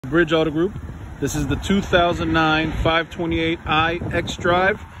Bridge Auto Group. This is the 2009 528i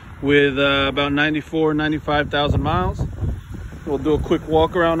xDrive with about 95,000 miles. We'll do a quick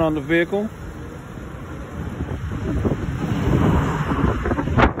walk around on the vehicle.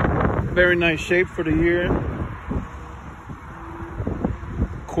 Very nice shape for the year.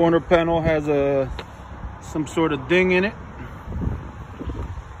 Corner panel has some sort of ding in it.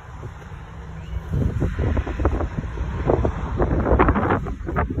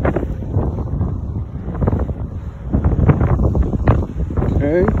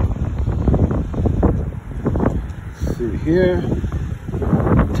 Okay. Let's see here.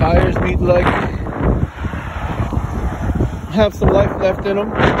 Tires have some life left in them.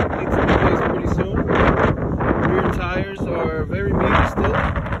 Need to replace pretty soon. Rear tires are very meaty still.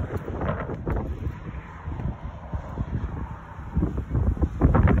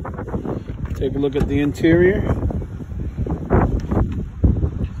 Take a look at the interior.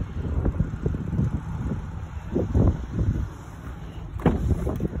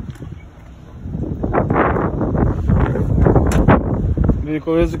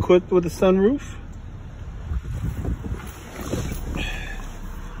 Vehicle is equipped with a sunroof.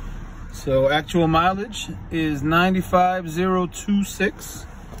 So actual mileage is 95,026.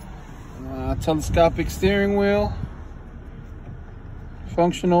 Telescopic steering wheel,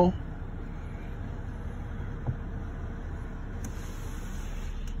 functional.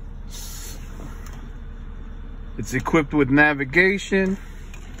 It's equipped with navigation,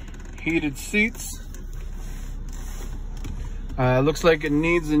 heated seats. Looks like it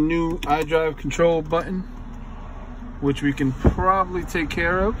needs a new xDrive control button, which we can probably take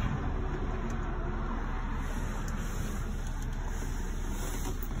care of.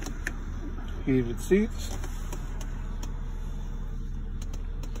 Heated seats.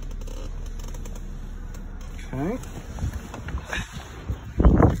 Okay.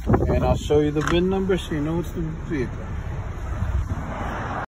 And I'll show you the VIN number so you know it's the vehicle.